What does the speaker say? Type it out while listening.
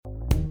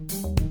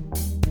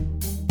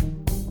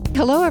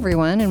Hello,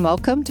 everyone, and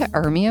welcome to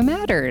URMIA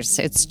Matters.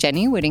 It's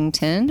Jenny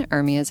Whittington,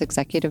 URMIA's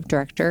Executive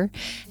Director,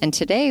 and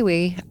today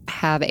we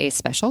have a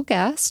special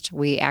guest.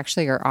 We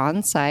actually are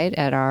on site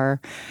at our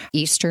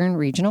Eastern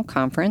Regional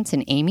Conference,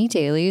 and Amy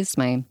Daly is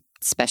my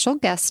special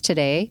guest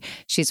today.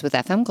 She's with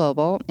FM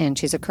Global, and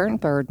she's a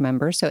current board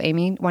member. So,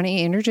 Amy, why don't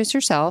you introduce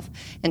yourself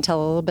and tell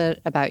a little bit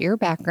about your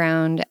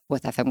background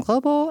with FM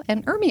Global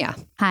and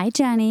URMIA. Hi,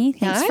 Jenny.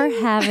 Thanks for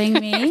having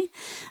me.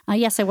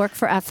 Yes, I work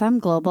for FM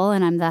Global,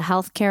 and I'm the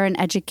healthcare and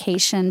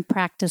education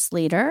practice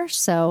leader.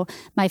 So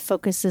my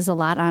focus is a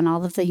lot on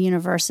all of the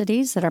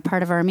universities that are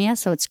part of URMIA.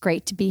 So it's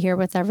great to be here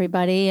with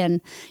everybody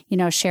and,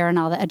 sharing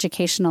all the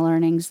educational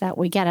learnings that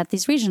we get at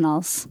these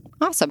regionals.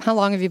 Awesome. How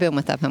long have you been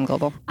with FM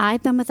Global?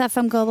 I've been with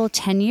FM Global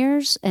 10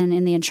 years and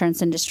in the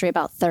insurance industry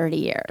about 30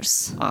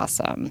 years.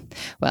 Awesome.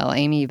 Well,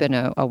 Amy, you've been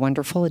a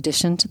wonderful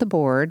addition to the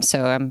board.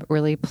 So I'm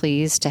really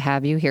pleased to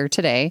have you here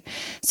today.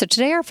 So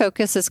today our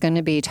focus is going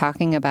to be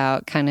talking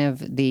about kind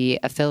of the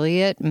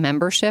affiliate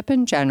membership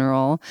in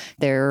general,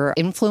 their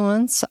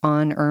influence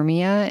on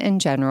URMIA in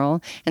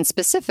general, and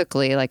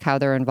specifically like how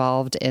they're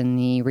involved in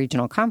the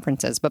regional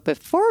conferences. But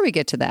before we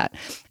get to that,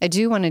 I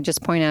do want to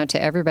just point out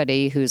to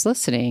everybody who's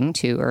listening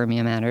to URMIA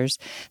Matters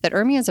that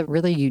URMIA is a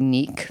really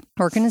unique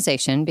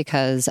organization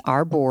because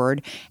our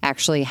board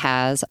actually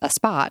has a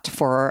spot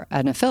for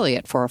an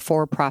affiliate, for a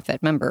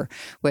for-profit member,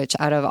 which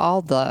out of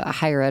all the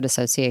higher ed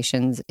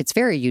associations, it's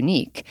very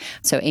unique.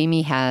 So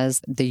Amy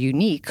has the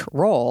unique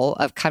role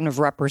of kind of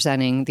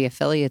representing the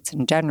affiliates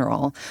in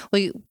general.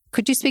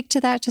 Could you speak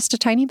to that just a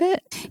tiny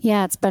bit?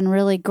 Yeah, it's been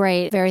really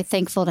great. Very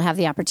thankful to have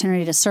the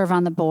opportunity to serve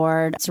on the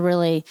board. It's a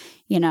really,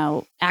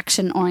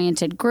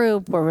 action-oriented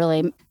group. We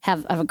really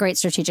have a great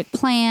strategic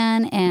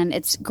plan, and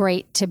it's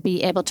great to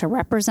be able to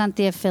represent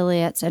the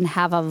affiliates and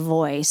have a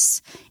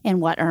voice in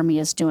what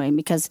URMIA is doing.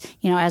 Because,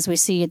 as we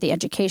see the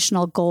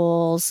educational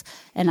goals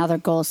and other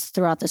goals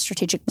throughout the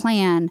strategic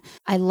plan,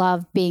 I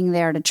love being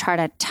there to try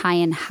to tie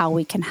in how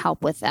we can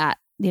help with that.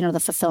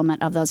 The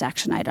fulfillment of those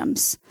action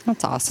items.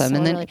 That's awesome. So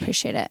and then I really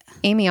appreciate it.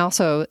 Amy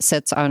also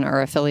sits on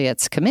our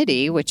affiliates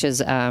committee, which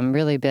has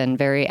really been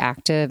very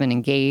active and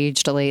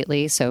engaged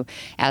lately. So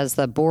as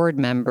the board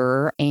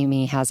member,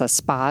 Amy has a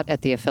spot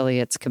at the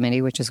affiliates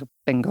committee, which has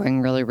been going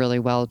really, really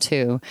well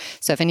too.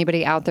 So if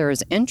anybody out there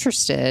is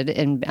interested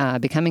in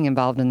becoming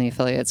involved in the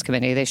affiliates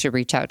committee, they should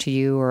reach out to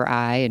you or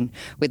I, and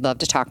we'd love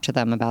to talk to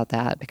them about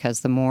that because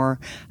the more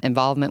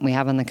involvement we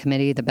have on the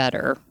committee, the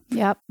better.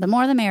 Yep. The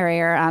more the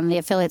merrier on the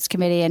affiliates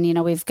committee.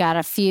 And, we've got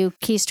a few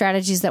key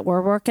strategies that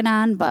we're working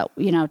on, but,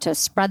 to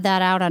spread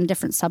that out on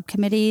different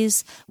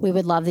subcommittees, we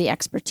would love the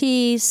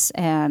expertise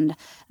and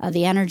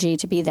the energy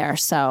to be there.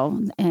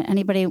 So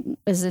anybody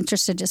is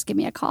interested, just give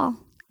me a call.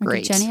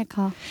 Great. Give Jenny a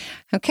call.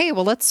 Okay,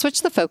 well, let's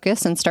switch the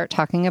focus and start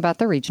talking about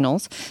the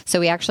regionals.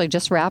 So we actually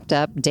just wrapped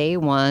up day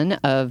one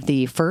of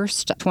the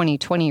first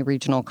 2020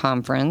 regional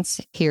conference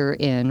here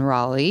in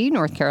Raleigh,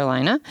 North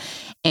Carolina.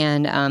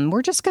 And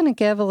we're just going to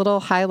give a little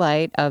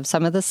highlight of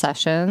some of the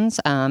sessions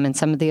and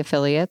some of the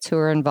affiliates who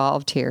are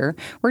involved here.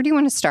 Where do you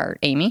want to start,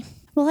 Amy?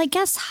 Well, I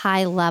guess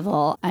high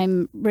level,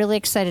 I'm really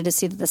excited to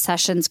see that the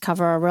sessions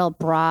cover a real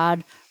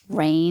broad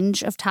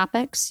range of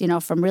topics,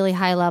 from really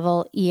high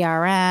level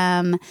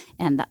ERM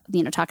and,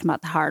 talking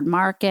about the hard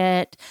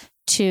market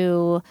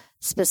to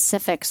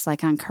specifics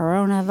like on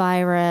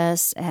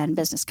coronavirus and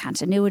business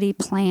continuity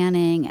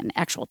planning and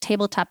actual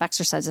tabletop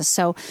exercises.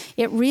 So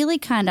it really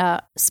kind of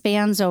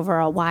spans over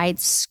a wide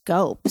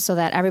scope so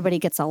that everybody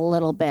gets a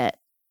little bit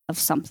of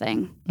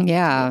something.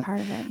 Yeah, part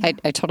of it, yeah.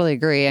 I totally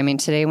agree. I mean,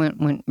 today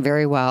went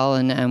very well,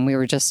 and we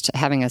were just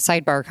having a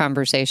sidebar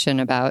conversation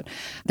about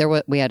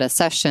we had a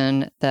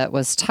session that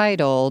was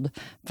titled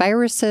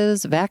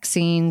 "Viruses,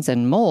 Vaccines,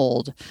 and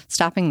Mold: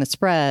 Stopping the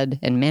Spread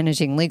and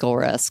Managing Legal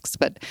Risks."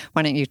 But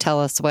why don't you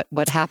tell us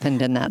what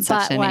happened in that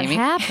session, But what Amy?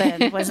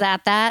 happened was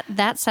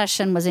that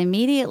session was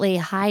immediately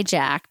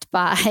hijacked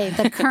by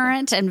the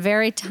current and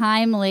very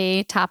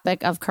timely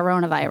topic of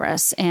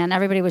coronavirus, and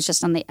everybody was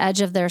just on the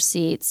edge of their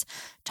seats,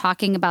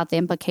 talking about the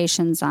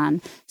implications on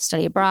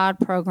study abroad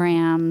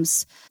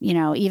programs,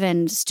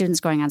 even students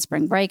going on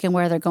spring break and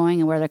where they're going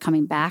and where they're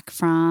coming back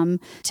from,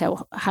 to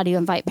how do you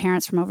invite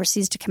parents from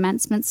overseas to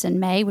commencements in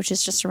May, which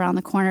is just around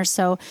the corner.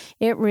 So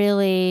it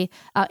really,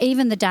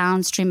 even the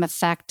downstream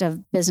effect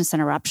of business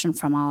interruption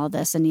from all of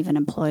this and even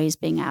employees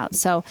being out.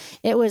 So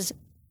it was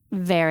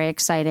very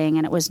exciting,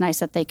 and it was nice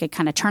that they could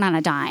kind of turn on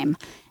a dime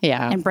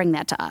and bring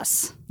that to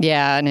us.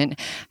 Yeah. And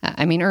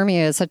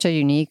URMIA is such a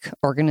unique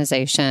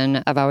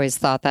organization. I've always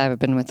thought that. I've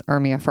been with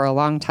URMIA for a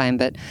long time,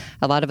 but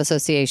a lot of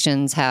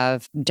associations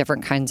have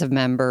different kinds of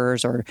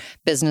members or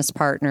business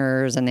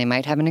partners, and they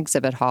might have an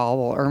exhibit hall.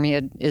 Well,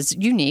 URMIA is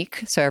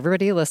unique. So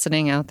everybody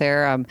listening out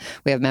there,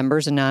 we have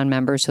members and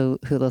non-members who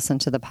listen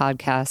to the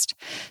podcast.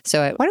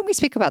 So why don't we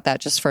speak about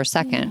that just for a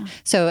second? Yeah.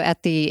 So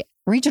at the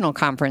regional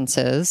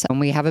conferences,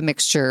 we have a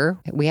mixture.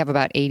 We have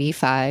about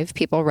 85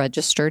 people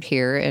registered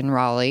here in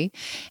Raleigh,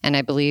 and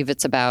I believe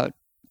it's about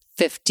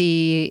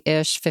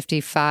 50-ish,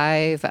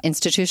 55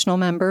 institutional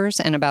members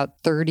and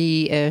about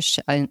 30-ish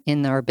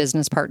in our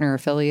business partner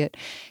affiliate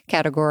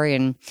category.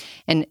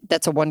 And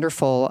that's a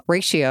wonderful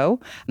ratio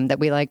that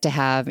we like to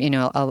have,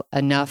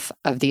 enough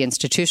of the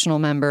institutional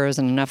members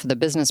and enough of the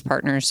business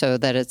partners so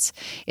that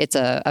it's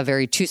a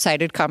very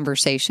two-sided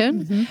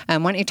conversation.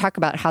 Mm-hmm. Why don't you talk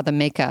about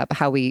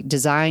how we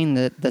design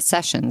the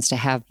sessions to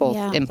have both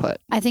input?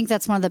 I think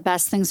that's one of the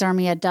best things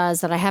Urmia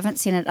does that I haven't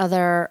seen at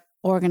other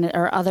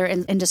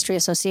industry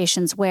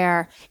associations,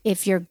 where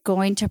if you're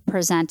going to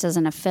present as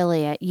an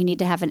affiliate, you need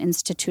to have an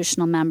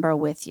institutional member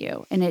with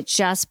you. And it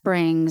just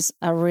brings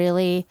a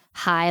really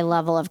high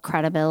level of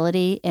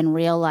credibility in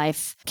real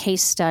life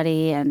case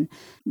study and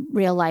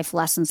real life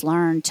lessons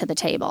learned to the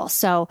table.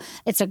 So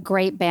it's a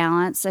great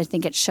balance. I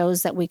think it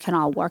shows that we can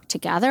all work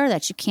together,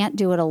 that you can't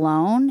do it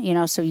alone,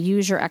 so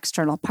use your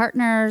external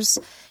partners.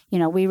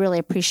 We really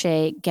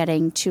appreciate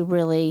getting to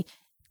really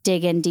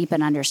dig in deep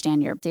and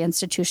understand the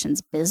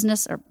institution's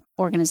business or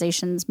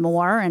organizations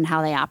more and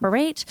how they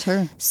operate.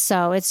 Sure.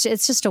 So it's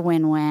just a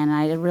win-win.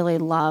 I really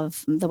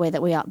love the way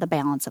that the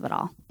balance of it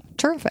all.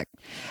 Terrific.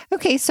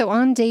 Okay, so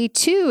on day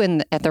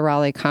 2 at the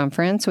Raleigh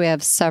conference, we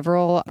have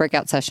several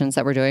breakout sessions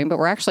that we're doing, but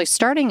we're actually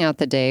starting out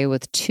the day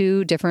with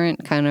 2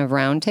 different kind of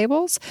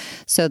roundtables.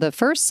 So the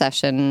first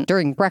session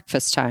during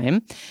breakfast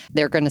time,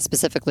 they're going to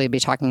specifically be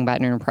talking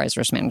about enterprise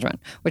risk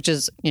management, which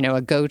is,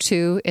 a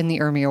go-to in the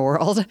Urmia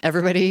world.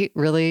 Everybody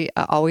really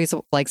always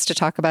likes to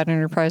talk about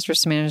enterprise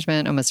risk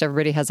management. Almost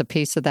everybody has a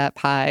piece of that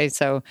pie.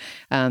 So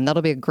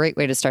that'll be a great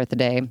way to start the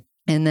day.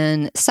 And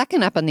then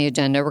second up on the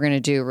agenda, we're going to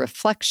do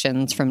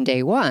reflections from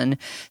day 1.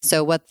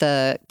 So what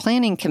the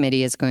planning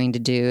committee is going to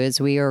do is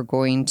we are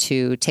going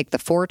to take the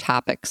 4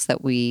 topics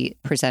that we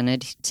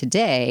presented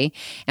today,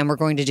 and we're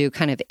going to do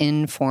kind of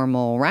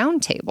informal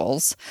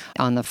roundtables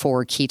on the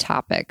 4 key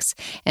topics.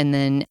 And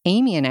then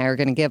Amy and I are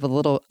going to give a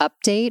little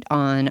update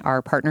on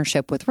our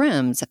partnership with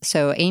RIMS.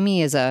 So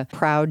Amy is a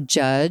proud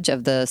judge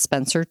of the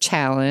Spencer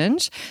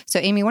Challenge. So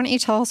Amy, why don't you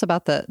tell us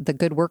about the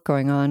good work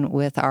going on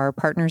with our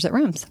partners at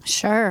RIMS?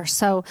 Sure.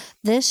 So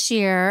this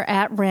year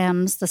at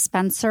RIMS, the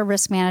Spencer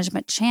Risk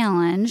Management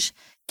Challenge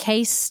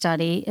case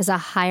study is a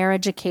higher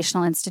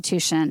educational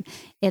institution.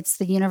 It's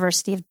the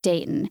University of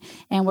Dayton.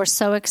 And we're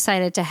so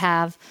excited to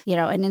have,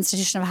 an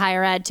institution of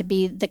higher ed to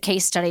be the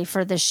case study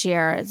for this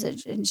year.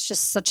 It's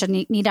just such a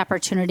neat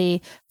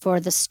opportunity for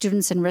the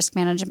students in risk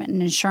management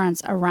and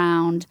insurance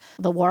around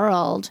the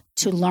world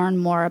to learn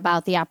more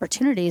about the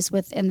opportunities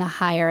within the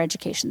higher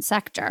education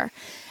sector.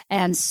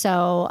 And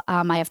so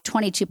I have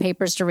 22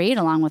 papers to read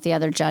along with the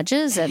other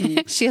judges.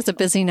 And she has a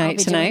busy night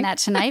tonight. Doing that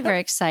tonight. Very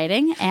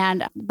exciting.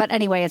 But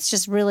anyway, it's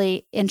just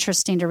really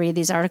interesting to read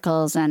these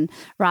articles. And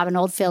Robin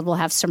Oldfield will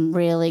have some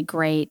really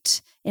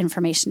great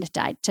information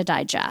to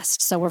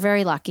digest. So we're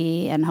very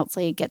lucky and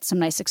hopefully get some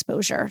nice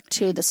exposure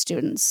to the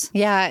students.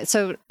 Yeah.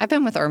 So I've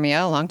been with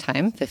Urmia a long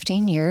time,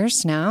 15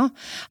 years now.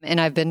 And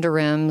I've been to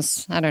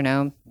RIMS, I don't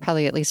know,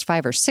 probably at least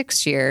 5 or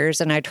 6 years.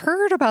 And I'd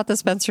heard about the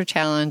Spencer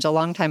Challenge a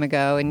long time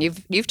ago. And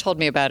you've told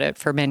me about it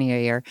for many a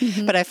year.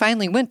 Mm-hmm. But I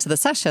finally went to the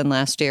session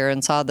last year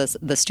and saw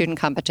the student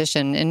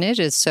competition. And it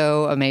is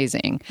so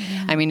amazing.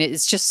 Yeah. I mean,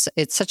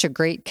 it's such a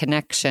great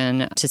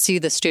connection to see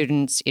the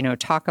students,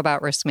 talk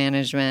about risk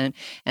management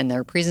and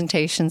their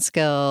presentation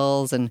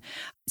skills. And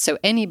so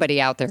anybody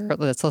out there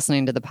that's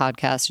listening to the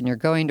podcast and you're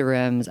going to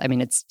RIMS, I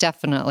mean, it's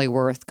definitely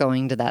worth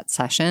going to that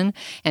session.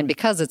 And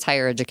because it's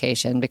higher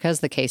education, because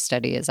the case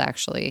study is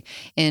actually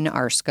in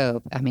our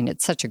scope, I mean,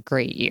 it's such a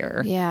great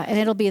year. Yeah. And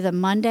it'll be the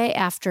Monday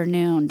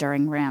afternoon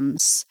during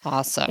RIMS.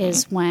 Awesome.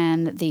 Is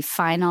when the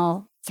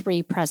final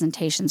 3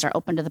 presentations are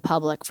open to the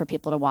public for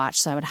people to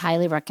watch. So I would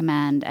highly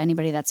recommend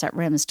anybody that's at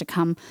RIMS to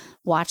come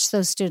watch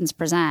those students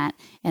present.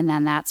 And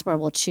then that's where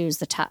we'll choose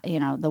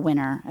the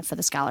winner for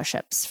the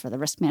scholarships for the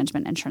risk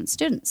management insurance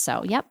students.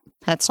 So, yep.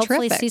 That's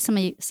hopefully terrific.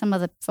 See some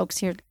of the folks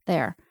here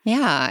there.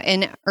 Yeah.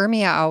 And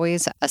Urmia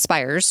always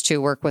aspires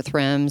to work with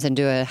RIMS and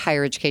do a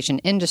higher education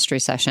industry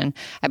session.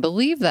 I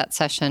believe that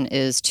session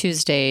is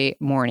Tuesday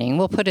morning.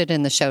 We'll put it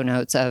in the show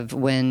notes of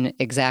when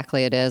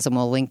exactly it is, and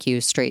we'll link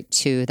you straight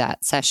to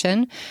that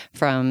session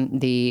from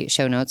the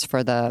show notes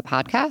for the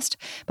podcast.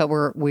 But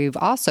we've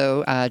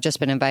also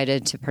just been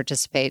invited to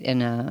participate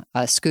in a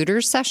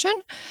scooters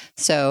session.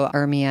 So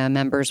Urmia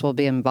members will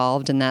be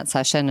involved in that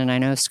session. And I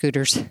know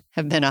scooters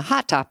have been a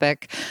hot topic.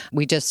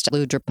 We just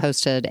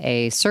posted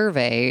a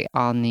survey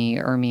on the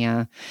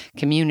Urmia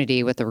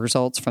community with the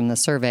results from the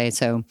survey.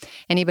 So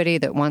anybody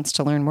that wants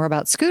to learn more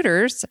about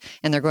scooters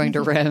and they're going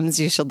to RIMS,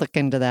 you should look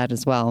into that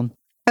as well.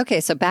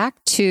 Okay, so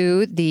back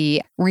to the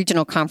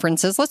regional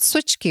conferences. Let's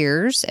switch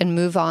gears and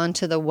move on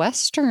to the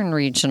Western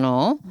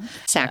Regional,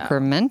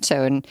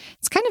 Sacramento. And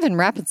it's kind of in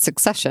rapid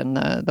succession.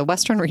 The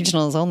Western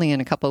Regional is only in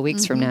a couple of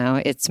weeks from now.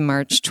 It's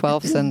March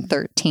 12th and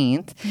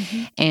 13th.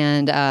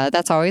 And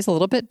that's always a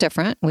little bit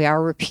different. We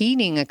are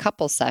repeating a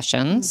couple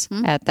sessions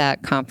at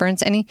that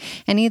conference.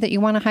 Any that you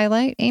want to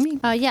highlight, Amy?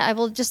 Yeah, I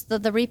will just,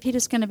 the repeat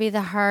is going to be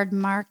the hard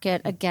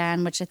market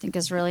again, which I think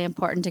is really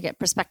important to get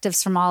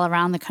perspectives from all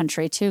around the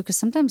country too, because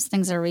sometimes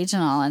things are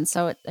regional. And so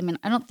So,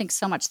 I don't think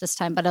so much this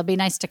time, but it'll be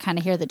nice to kind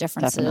of hear the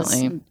differences,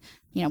 and,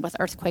 with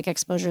earthquake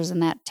exposures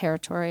in that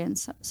territory and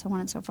so on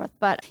and so forth.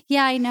 But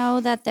yeah, I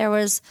know that there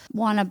was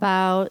one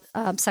about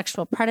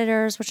sexual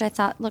predators, which I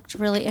thought looked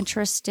really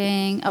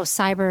interesting. Oh,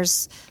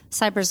 cyber's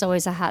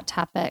always a hot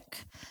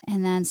topic.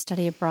 And then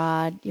study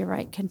abroad, you're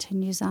right,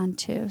 continues on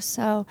too.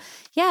 So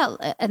yeah,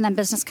 and then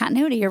business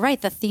continuity, you're right.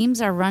 The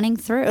themes are running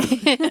through.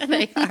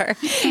 They are.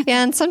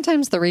 Yeah, and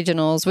sometimes the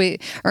regionals,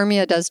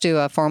 URMIA does do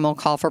a formal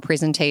call for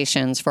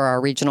presentations for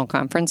our regional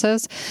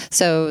conferences.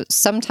 So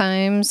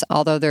sometimes,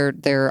 although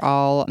they're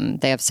all,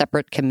 they have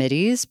separate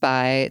committees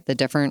by the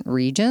different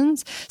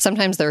regions,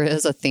 sometimes there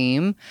is a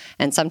theme,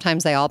 and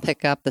sometimes they all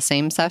pick up the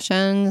same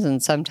sessions,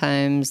 and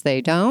sometimes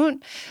they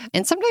don't.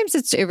 And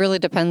sometimes it really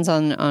depends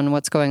on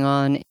what's going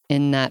on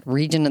in that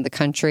region of the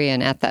country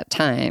and at that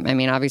time.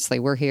 Obviously,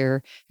 we're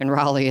here in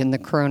Raleigh and the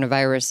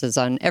coronavirus is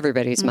on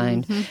everybody's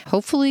mind.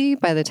 Hopefully,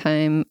 by the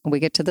time we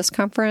get to this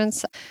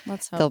conference,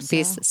 there'll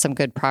be some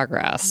good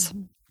progress.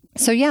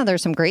 So yeah,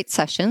 there's some great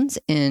sessions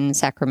in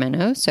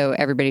Sacramento. So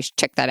everybody should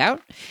check that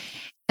out.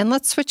 And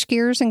let's switch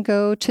gears and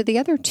go to the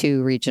other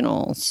two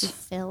regionals.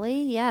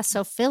 Philly, yeah.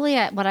 So Philly,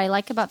 what I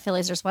like about Philly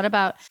is there's one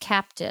about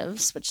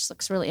captives, which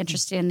looks really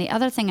interesting. And the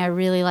other thing I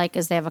really like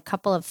is they have a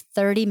couple of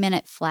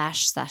 30-minute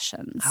flash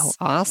sessions. Oh,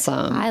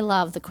 awesome. I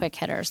love the quick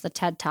hitters, the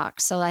TED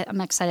Talks. So I'm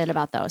excited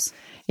about those.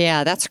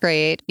 Yeah, that's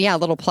great. Yeah, a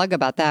little plug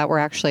about that. We're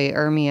actually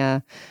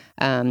URMIA,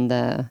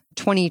 the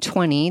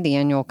 2020, the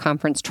annual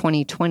conference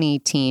 2020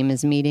 team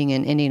is meeting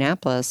in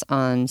Indianapolis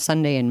on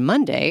Sunday and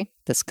Monday,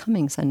 this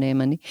coming Sunday and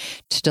Monday,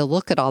 to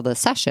look at all the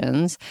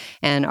sessions.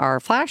 And our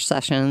flash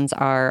sessions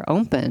are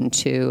open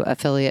to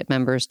affiliate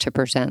members to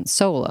present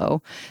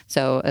solo.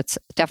 So it's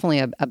definitely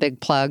a big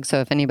plug.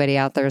 So if anybody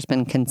out there has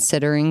been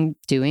considering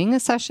doing a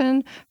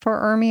session for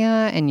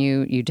URMIA and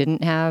you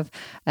didn't have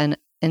an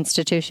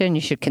institution,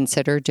 you should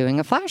consider doing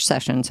a flash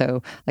session.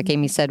 So like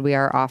Amy said, we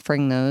are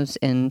offering those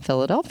in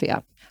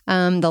Philadelphia.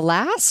 The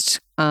last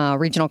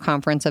regional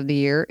conference of the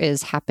year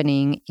is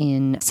happening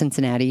in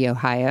Cincinnati,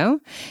 Ohio,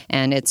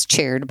 and it's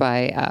chaired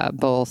by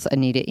both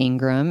Anita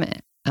Ingram,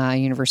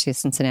 University of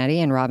Cincinnati,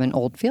 and Robin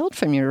Oldfield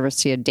from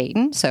University of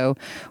Dayton. So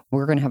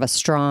we're going to have a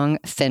strong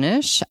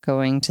finish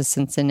going to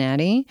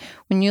Cincinnati.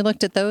 When you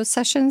looked at those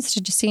sessions,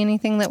 did you see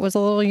anything that was a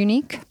little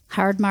unique?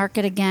 Hard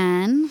market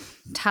again,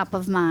 top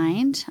of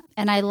mind.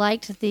 And I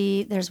liked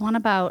there's one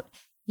about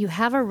you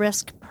have a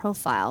risk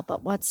profile,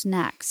 but what's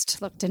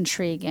next? Looked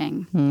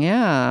intriguing.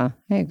 Yeah,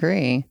 I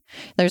agree.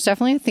 There's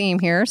definitely a theme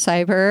here.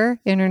 Cyber,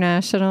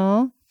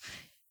 international.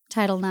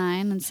 Title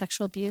IX and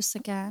sexual abuse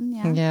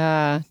again.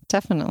 Yeah,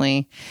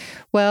 definitely.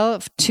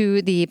 Well,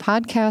 to the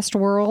podcast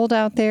world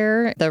out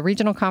there, the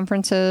regional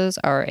conferences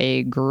are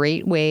a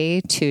great way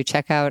to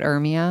check out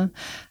URMIA.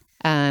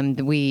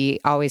 We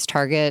always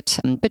target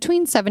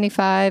between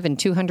 75 and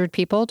 200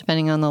 people,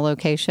 depending on the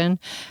location.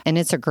 And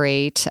it's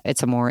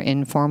a more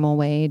informal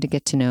way to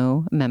get to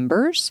know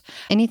members.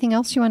 Anything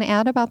else you want to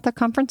add about the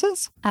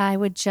conferences? I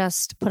would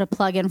just put a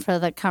plug in for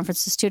the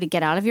conferences too, to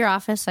get out of your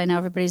office. I know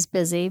everybody's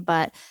busy,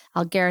 but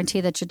I'll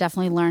guarantee that you'll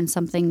definitely learn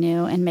something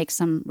new and make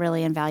some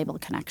really invaluable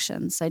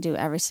connections. I do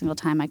every single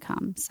time I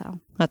come.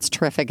 So that's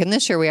terrific. And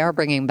this year we are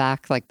bringing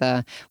back we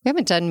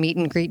haven't done meet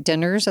and greet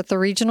dinners at the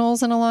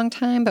regionals in a long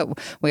time, but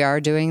we are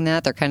doing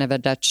that. They're kind of a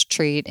Dutch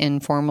treat,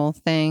 informal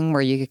thing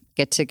where you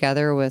get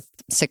together with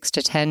 6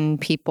 to 10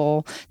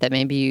 people that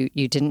maybe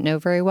you didn't know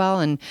very well.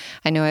 And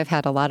I know I've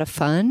had a lot of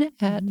fun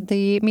at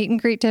the meet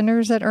and greet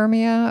dinners at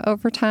URMIA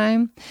over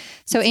time.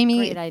 So that's Amy,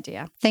 great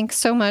idea. Thanks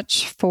so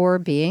much for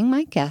being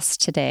my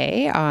guest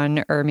today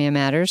on URMIA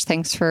Matters.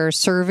 Thanks for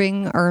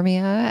serving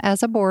URMIA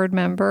as a board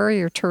member.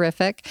 You're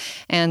terrific.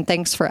 And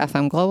thanks for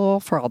FM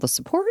Global for all the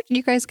support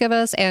you guys give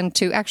us, and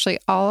to actually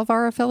all of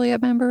our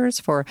affiliate members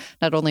for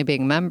not only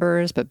being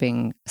members, but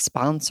being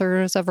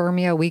sponsors of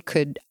URMIA. We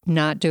could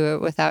not do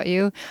it without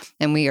you.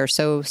 And we are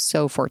so,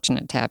 so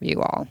fortunate to have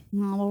you all.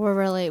 Well,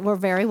 we're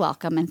very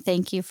welcome. And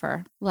thank you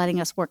for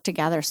letting us work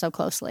together so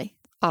closely.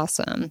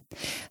 Awesome.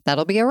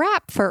 That'll be a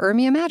wrap for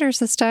URMIA Matters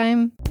this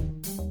time.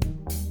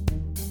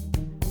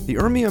 The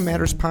URMIA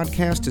Matters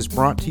podcast is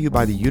brought to you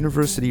by the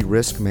University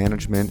Risk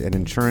Management and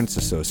Insurance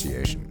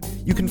Association.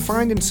 You can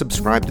find and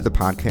subscribe to the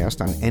podcast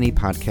on any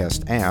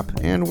podcast app,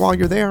 and while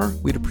you're there,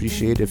 we'd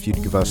appreciate if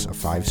you'd give us a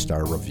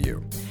 5-star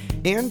review.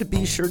 And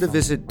be sure to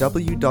visit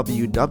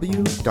www.urmia.org.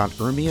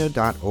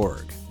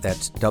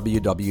 That's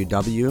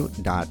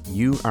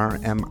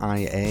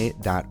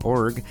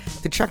www.urmia.org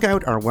to check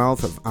out our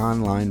wealth of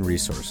online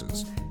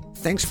resources.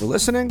 Thanks for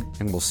listening,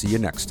 and we'll see you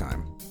next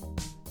time.